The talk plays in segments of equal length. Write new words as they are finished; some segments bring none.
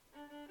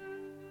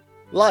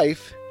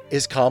Life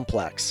is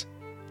complex.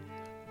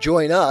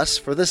 Join us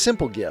for the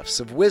simple gifts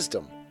of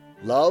wisdom,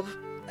 love,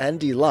 and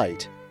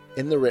delight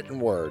in the written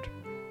word.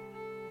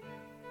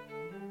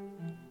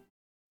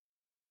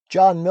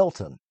 John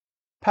Milton,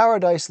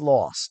 Paradise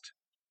Lost,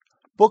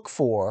 Book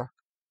 4,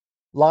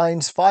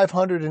 lines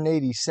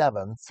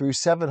 587 through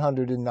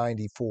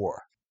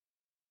 794.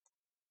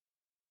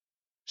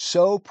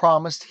 So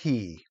promised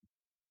he.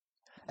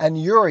 And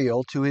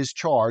Uriel to his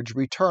charge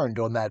returned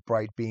on that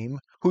bright beam,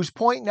 whose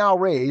point now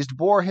raised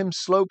bore him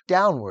slope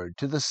downward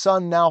to the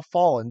sun now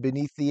fallen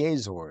beneath the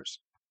Azores.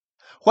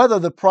 Whether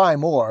the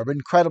prime orb,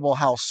 incredible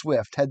how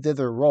swift, had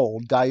thither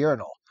rolled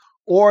diurnal,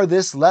 or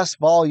this less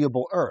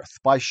voluble earth,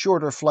 by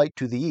shorter flight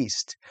to the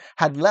east,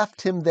 had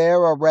left him there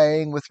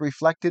arraying with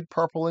reflected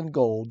purple and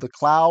gold the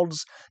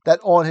clouds that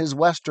on his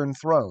western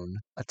throne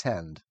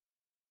attend.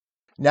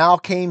 Now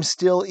came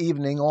still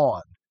evening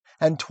on,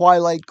 and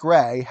twilight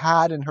gray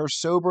had in her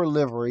sober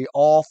livery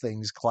all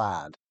things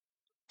clad.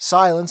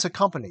 Silence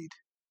accompanied,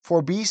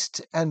 for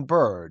beast and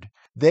bird,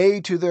 they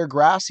to their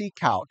grassy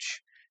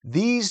couch,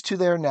 these to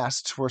their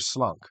nests were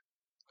slunk,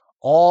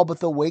 all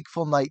but the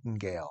wakeful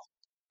nightingale.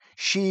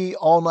 She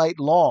all night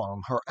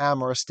long her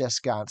amorous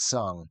descant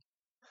sung.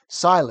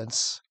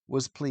 Silence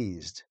was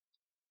pleased.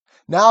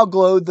 Now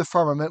glowed the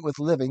firmament with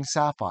living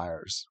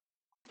sapphires.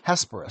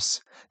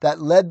 Hesperus,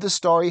 that led the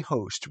starry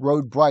host,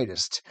 rode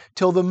brightest,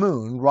 till the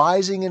moon,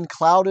 rising in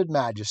clouded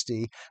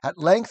majesty, at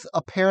length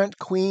apparent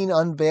queen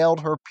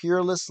unveiled her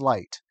peerless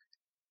light,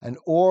 and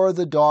o'er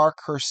the dark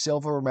her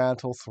silver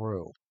mantle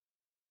threw.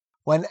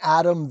 When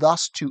Adam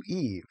thus to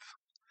Eve,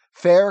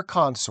 fair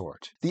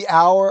consort, the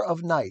hour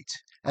of night,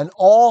 and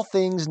all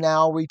things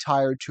now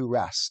retired to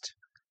rest,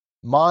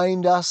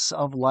 mind us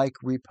of like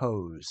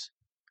repose,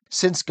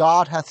 since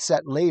God hath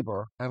set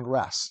labor and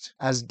rest,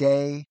 as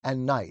day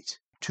and night,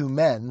 to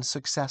men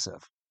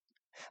successive.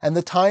 And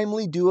the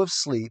timely dew of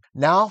sleep,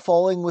 now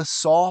falling with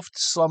soft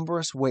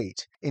slumberous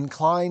weight,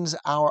 inclines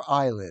our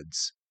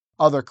eyelids.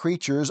 Other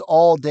creatures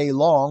all day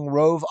long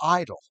rove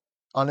idle,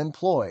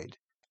 unemployed,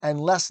 and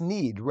less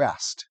need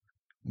rest.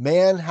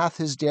 Man hath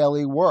his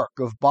daily work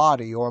of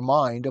body or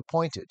mind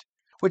appointed,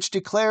 which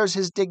declares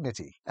his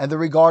dignity, and the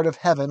regard of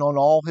heaven on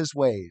all his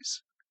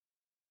ways.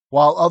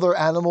 While other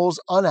animals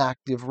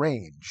unactive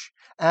range,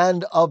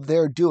 and of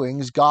their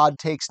doings God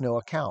takes no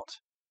account.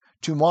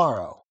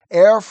 Tomorrow,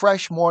 ere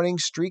fresh morning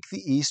streak the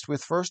east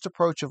with first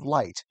approach of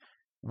light,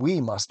 we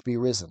must be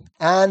risen,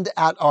 and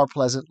at our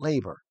pleasant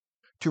labor,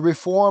 to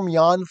reform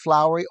yon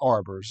flowery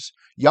arbors,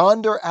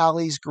 yonder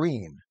alleys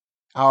green,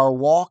 our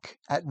walk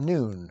at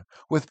noon,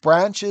 with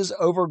branches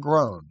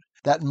overgrown,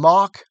 that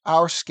mock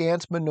our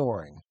scant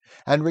manuring,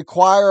 and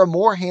require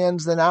more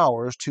hands than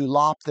ours to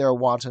lop their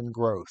wanton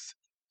growth.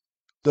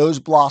 Those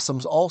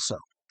blossoms also,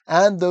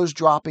 and those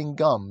dropping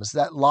gums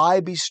that lie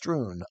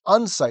bestrewn,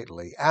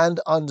 unsightly and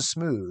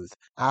unsmooth,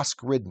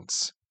 ask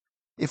riddance,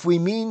 if we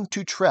mean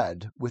to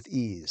tread with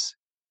ease.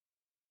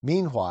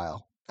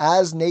 Meanwhile,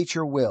 as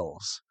nature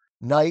wills,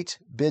 night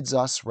bids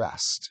us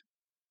rest.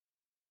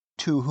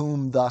 To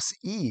whom thus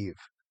Eve,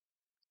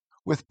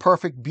 with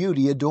perfect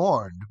beauty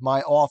adorned,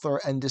 my author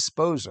and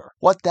disposer,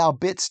 what thou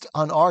bidst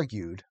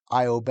unargued,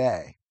 I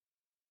obey.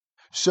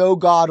 So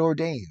God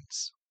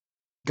ordains.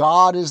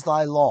 God is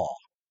thy law,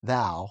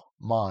 thou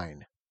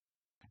mine.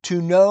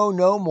 To know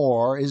no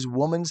more is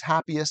woman's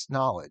happiest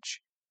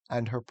knowledge,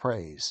 and her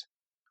praise.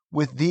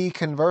 With thee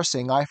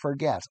conversing I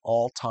forget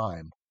all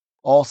time,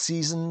 all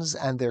seasons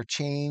and their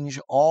change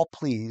all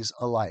please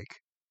alike.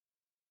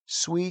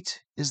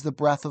 Sweet is the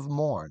breath of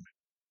morn,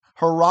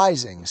 her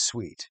rising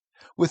sweet,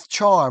 with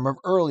charm of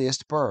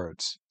earliest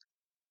birds.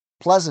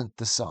 Pleasant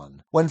the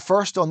sun, when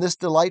first on this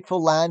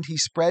delightful land he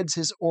spreads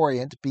his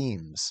orient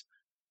beams,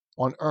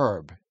 on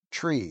herb,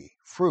 tree,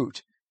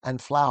 fruit,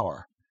 and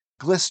flower,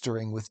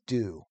 glistering with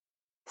dew.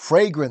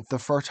 Fragrant the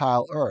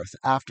fertile earth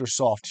after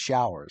soft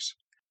showers,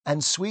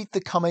 and sweet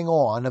the coming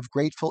on of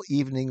grateful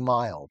evening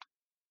mild.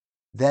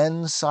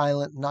 Then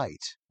silent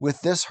night,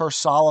 with this her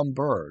solemn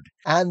bird,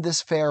 and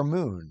this fair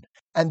moon,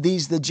 and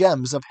these the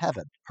gems of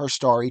heaven, her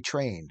starry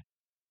train.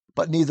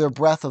 But neither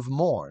breath of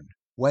morn,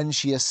 when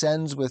she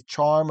ascends with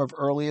charm of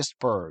earliest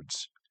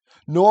birds,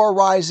 nor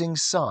rising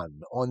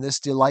sun on this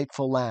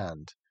delightful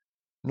land,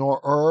 nor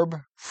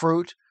herb,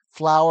 fruit,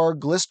 flower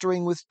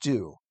glistering with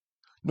dew,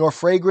 nor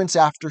fragrance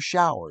after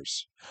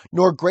showers,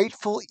 nor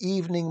grateful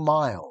evening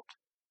mild,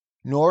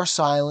 nor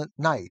silent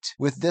night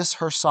with this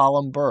her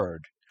solemn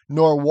bird,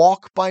 nor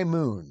walk by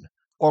moon,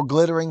 or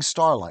glittering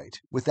starlight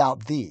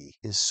without thee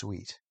is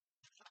sweet.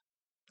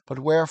 But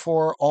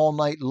wherefore all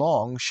night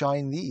long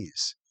shine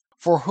these?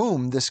 For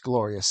whom this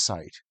glorious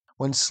sight,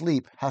 when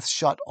sleep hath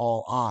shut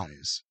all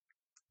eyes?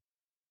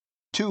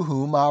 To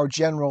whom our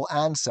general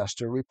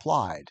ancestor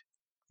replied,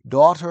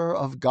 Daughter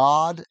of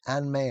God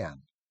and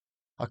man,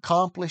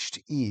 accomplished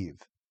Eve,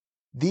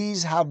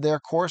 these have their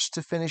course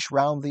to finish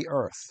round the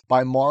earth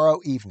by morrow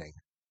evening,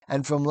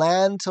 and from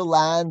land to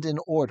land in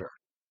order,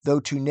 though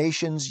to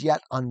nations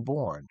yet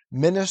unborn,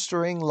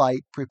 ministering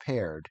light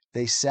prepared,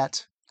 they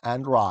set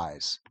and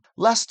rise.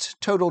 lest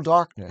total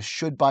darkness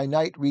should by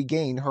night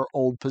regain her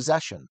old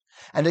possession,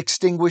 and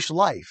extinguish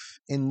life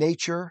in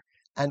nature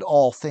and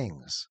all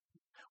things,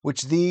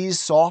 which these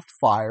soft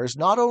fires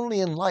not only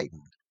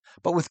enlighten,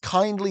 but with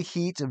kindly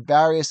heat of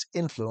various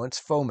influence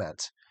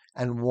foment,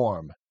 and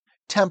warm,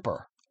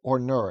 temper, or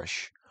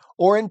nourish,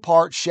 or in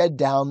part shed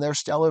down their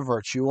stellar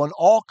virtue on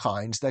all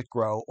kinds that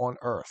grow on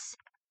earth,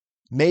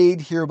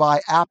 made hereby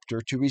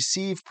apter to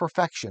receive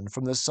perfection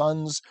from the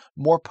sun's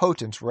more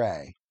potent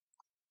ray.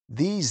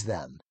 These,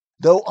 then,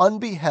 though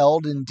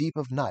unbeheld in deep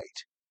of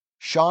night,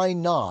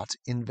 shine not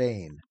in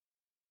vain.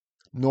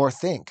 Nor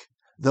think,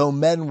 though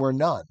men were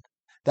none,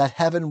 that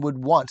heaven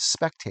would want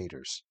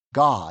spectators,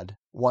 God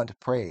want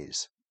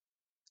praise.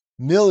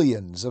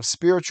 Millions of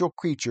spiritual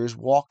creatures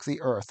walk the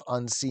earth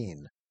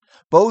unseen,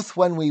 both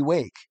when we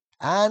wake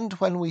and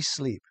when we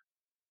sleep.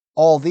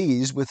 All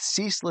these with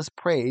ceaseless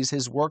praise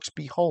his works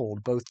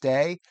behold both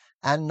day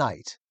and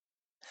night.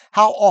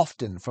 How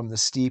often from the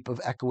steep of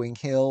echoing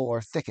hill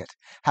or thicket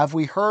have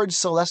we heard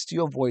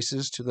celestial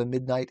voices to the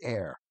midnight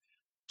air,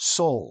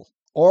 sole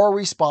or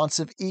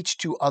responsive each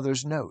to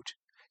other's note,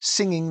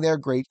 singing their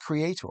great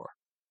Creator,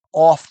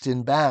 oft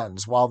in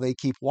bands while they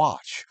keep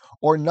watch,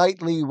 or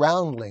nightly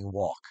roundling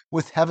walk,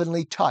 with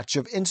heavenly touch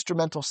of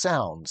instrumental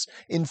sounds,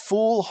 in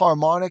full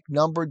harmonic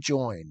number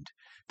joined,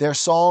 their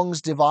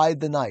songs divide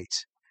the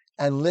night,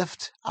 and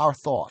lift our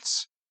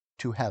thoughts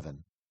to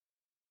heaven.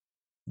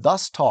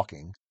 Thus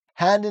talking,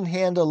 hand in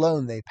hand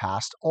alone they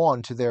passed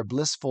on to their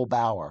blissful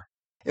bower.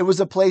 It was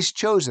a place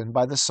chosen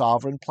by the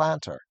sovereign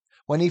planter,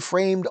 when he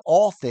framed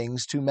all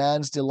things to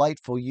man's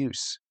delightful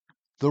use.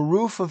 The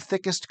roof of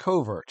thickest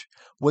covert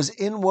was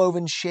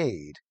inwoven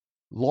shade,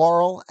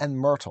 laurel and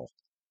myrtle,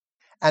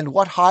 and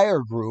what higher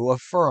grew of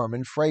firm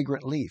and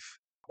fragrant leaf,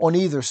 on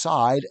either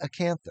side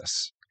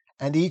acanthus,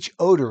 and each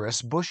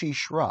odorous bushy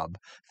shrub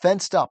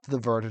fenced up the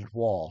verdant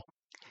wall.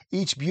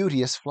 Each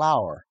beauteous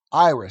flower,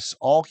 iris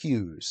all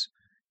hues,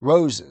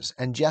 roses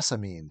and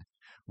jessamine,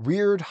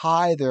 reared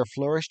high their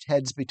flourished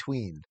heads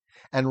between,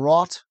 and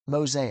wrought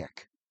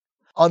mosaic.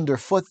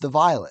 Underfoot the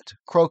violet,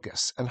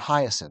 crocus, and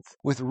hyacinth,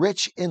 with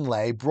rich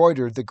inlay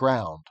broidered the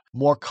ground,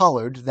 more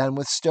colored than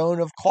with stone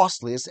of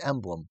costliest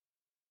emblem.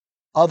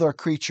 Other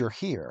creature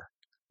here,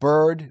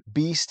 bird,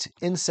 beast,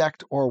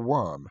 insect, or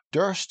worm,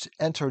 durst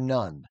enter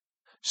none.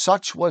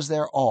 Such was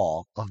their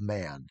awe of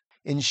man.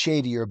 In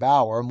shadier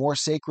bower, more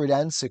sacred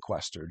and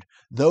sequestered,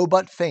 though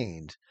but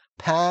feigned,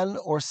 Pan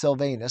or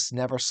Silvanus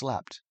never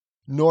slept,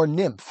 nor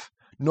nymph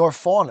nor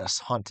faunus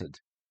hunted.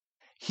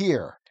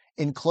 Here,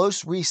 in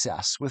close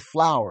recess, with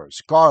flowers,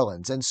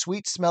 garlands, and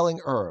sweet-smelling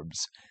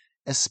herbs,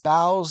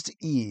 espoused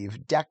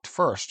Eve decked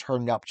first her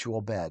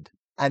nuptial bed,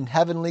 and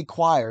heavenly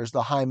choirs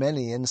the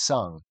Hymenean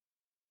sung.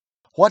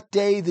 What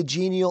day the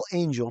genial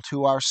angel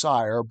to our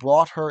sire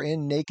brought her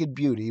in naked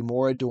beauty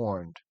more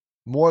adorned,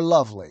 more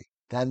lovely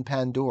than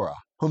Pandora,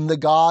 whom the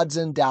gods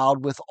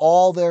endowed with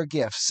all their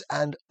gifts,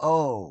 and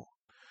oh,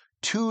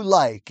 too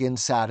like in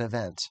sad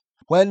event,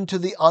 when to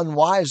the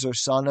unwiser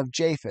son of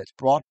Japhet,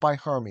 brought by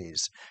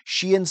Hermes,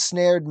 she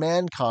ensnared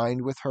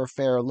mankind with her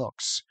fair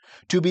looks,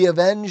 to be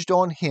avenged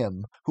on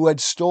him who had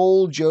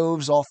stole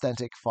Jove's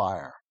authentic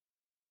fire.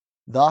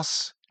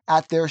 Thus,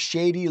 at their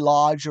shady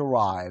lodge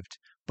arrived,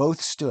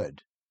 both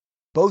stood,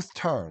 both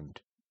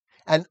turned,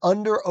 and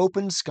under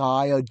open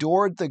sky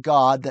adored the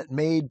God that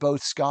made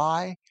both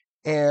sky,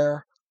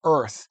 air,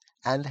 earth,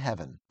 and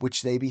heaven,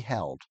 which they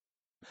beheld,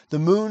 the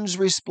moon's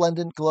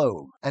resplendent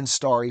globe and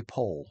starry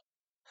pole.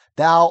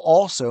 Thou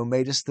also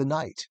madest the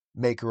night,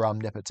 Maker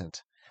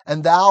omnipotent,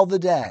 and thou the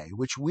day,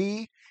 which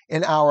we,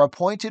 in our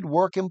appointed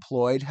work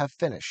employed, have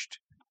finished.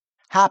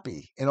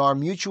 Happy in our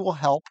mutual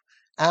help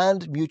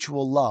and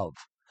mutual love,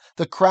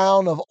 the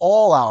crown of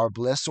all our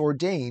bliss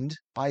ordained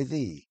by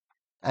thee,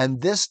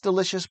 and this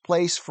delicious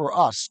place for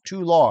us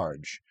too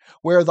large,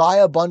 where thy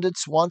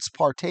abundance wants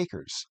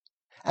partakers,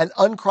 and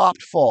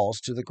uncropped falls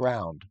to the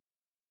ground.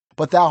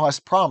 But thou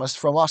hast promised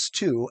from us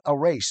too a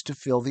race to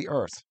fill the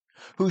earth,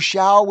 who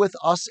shall with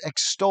us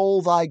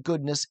extol thy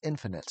goodness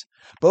infinite,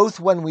 both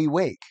when we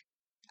wake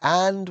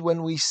and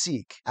when we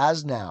seek,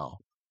 as now,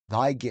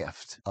 thy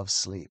gift of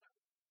sleep.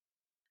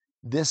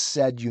 This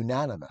said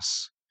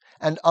unanimous,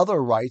 and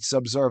other rites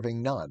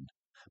observing none,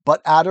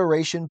 but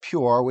adoration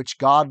pure which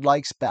God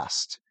likes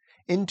best,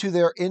 into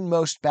their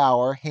inmost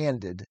bower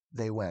handed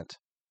they went,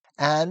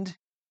 and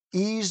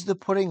eased the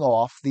putting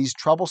off these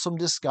troublesome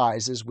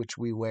disguises which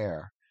we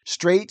wear.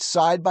 Straight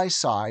side by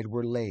side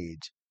were laid,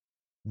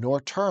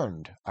 nor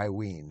turned, I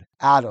ween,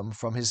 Adam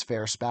from his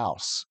fair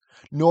spouse,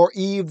 nor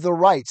Eve the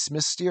rites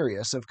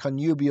mysterious of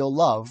connubial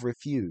love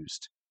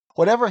refused.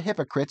 Whatever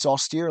hypocrites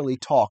austerely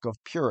talk of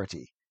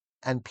purity,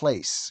 and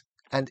place,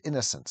 and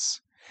innocence,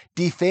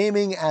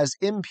 defaming as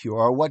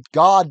impure what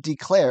God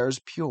declares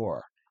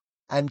pure,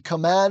 and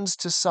commands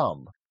to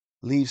some,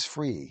 leaves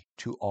free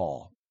to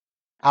all.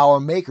 Our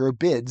Maker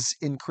bids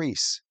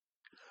increase.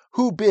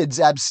 Who bids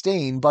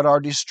abstain but our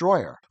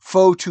destroyer,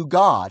 foe to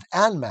God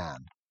and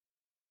man?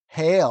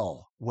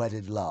 Hail,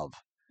 wedded love,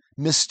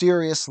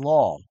 mysterious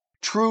law,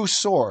 true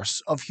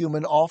source of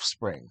human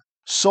offspring,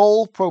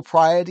 sole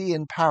propriety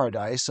in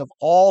paradise of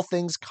all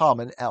things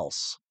common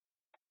else.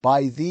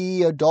 By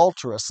thee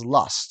adulterous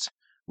lust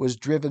was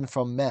driven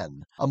from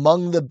men,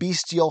 among the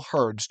bestial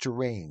herds to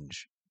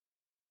range.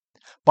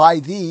 By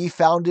thee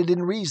founded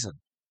in reason,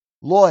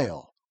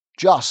 loyal,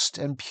 just,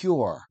 and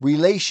pure,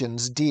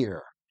 relations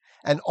dear,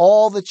 and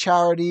all the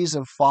charities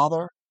of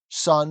father,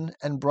 son,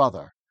 and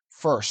brother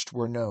first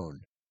were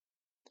known.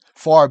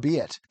 Far be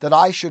it that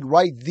I should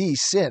write thee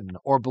sin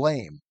or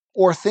blame,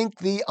 or think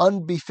thee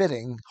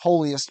unbefitting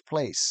holiest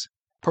place,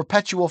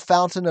 perpetual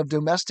fountain of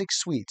domestic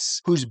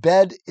sweets, whose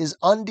bed is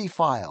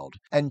undefiled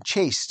and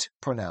chaste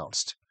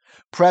pronounced,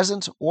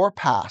 present or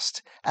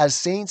past, as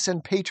saints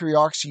and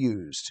patriarchs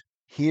used.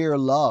 Here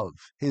love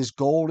his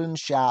golden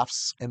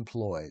shafts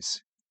employs.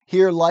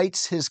 Here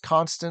lights his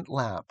constant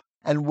lamp,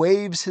 and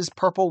waves his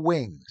purple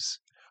wings,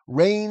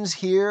 reigns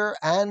here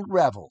and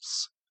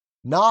revels,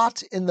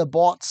 not in the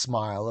bought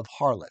smile of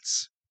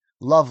harlots,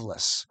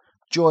 loveless,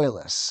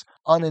 joyless,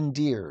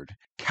 unendeared,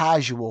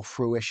 casual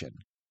fruition,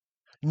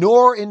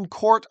 nor in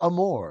court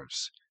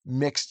amours,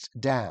 mixed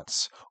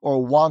dance,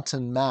 or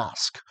wanton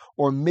mask,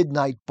 or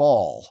midnight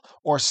ball,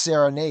 or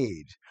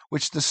serenade,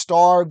 which the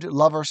starved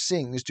lover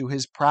sings to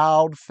his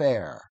proud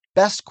fair,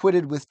 best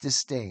quitted with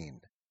disdain.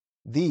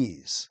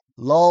 These,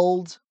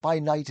 lulled by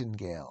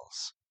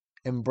nightingales,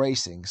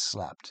 embracing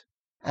slept,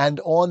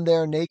 and on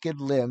their naked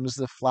limbs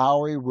the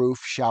flowery roof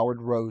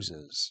showered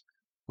roses,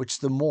 which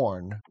the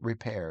morn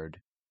repaired.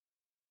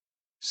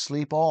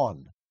 Sleep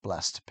on,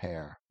 blest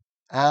pair,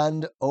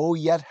 and, O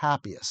yet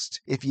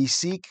happiest, if ye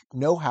seek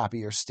no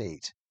happier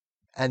state,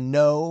 and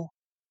know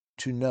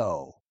to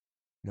know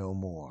no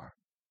more.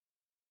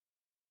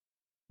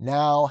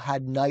 Now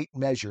had night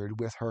measured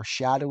with her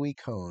shadowy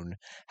cone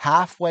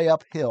halfway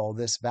uphill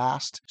this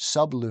vast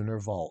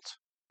sublunar vault,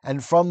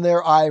 and from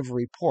their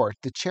ivory port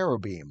the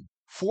cherubim,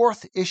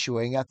 forth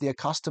issuing at the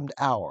accustomed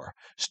hour,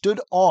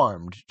 stood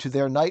armed to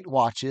their night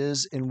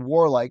watches in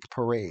warlike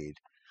parade,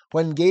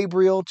 when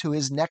Gabriel to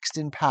his next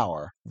in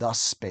power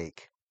thus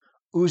spake: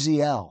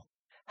 Uziel,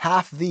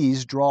 half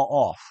these draw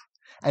off,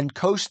 and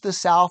coast the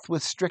south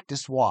with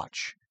strictest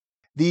watch.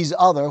 These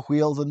other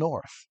wheel the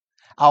north.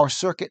 Our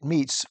circuit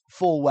meets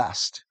full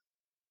west.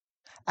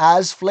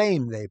 As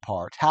flame they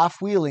part,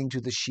 half wheeling to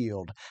the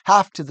shield,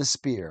 half to the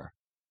spear.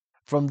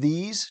 From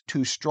these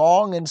 2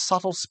 strong and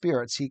subtle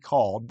spirits he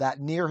called, that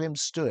near him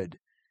stood,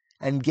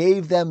 and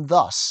gave them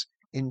thus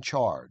in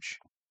charge: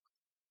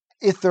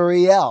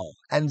 Ithuriel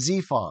and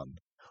Zephon,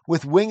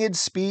 with winged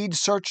speed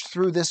search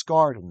through this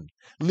garden,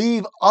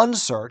 leave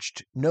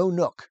unsearched no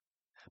nook,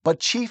 but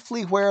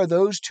chiefly where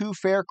those 2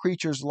 fair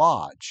creatures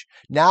lodge,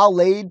 now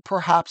laid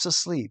perhaps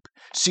asleep,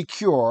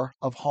 secure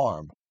of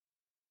harm.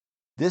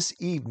 This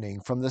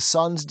evening from the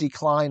sun's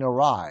decline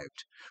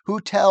arrived, who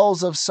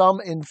tells of some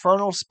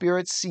infernal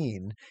spirit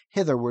seen,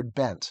 hitherward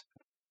bent.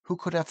 Who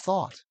could have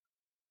thought?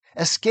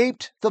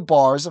 Escaped the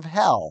bars of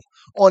hell,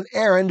 on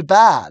errand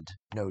bad,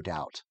 no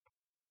doubt.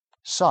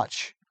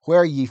 Such,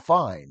 where ye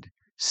find,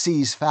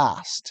 seize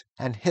fast,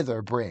 and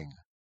hither bring.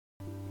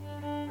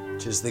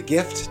 'Tis the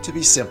gift to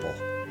be simple.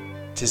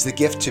 'Tis the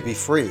gift to be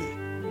free.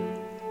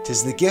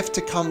 'Tis the gift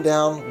to come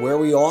down where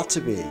we ought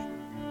to be.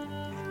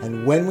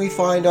 And when we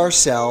find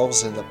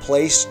ourselves in the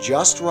place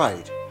just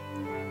right,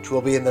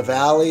 'twill be in the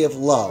valley of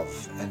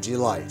love and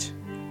delight.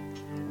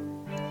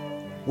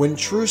 When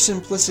true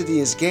simplicity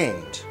is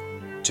gained,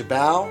 to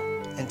bow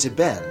and to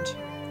bend,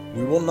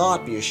 we will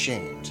not be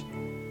ashamed.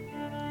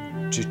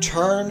 To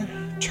turn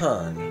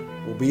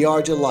will be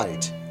our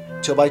delight,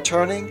 till by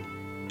turning,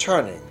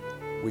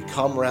 we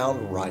come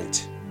round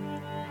right.